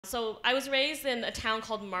So I was raised in a town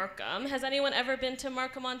called Markham. Has anyone ever been to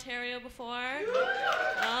Markham, Ontario before?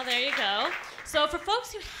 Oh, there you go. So for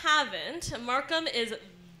folks who haven't, Markham is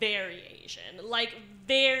very Asian, like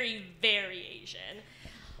very, very Asian.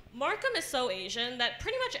 Markham is so Asian that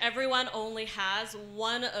pretty much everyone only has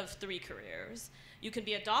one of three careers. You can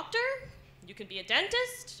be a doctor, you can be a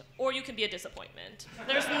dentist, or you can be a disappointment.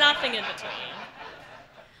 There's nothing in between.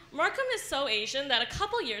 Markham is so Asian that a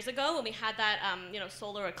couple years ago, when we had that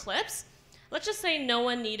solar eclipse, let's just say no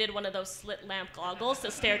one needed one of those slit lamp goggles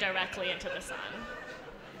to stare directly into the sun.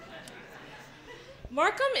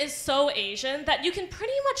 Markham is so Asian that you can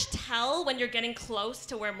pretty much tell when you're getting close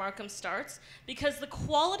to where Markham starts because the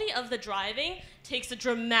quality of the driving takes a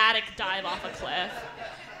dramatic dive off a cliff.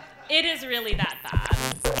 It is really that bad.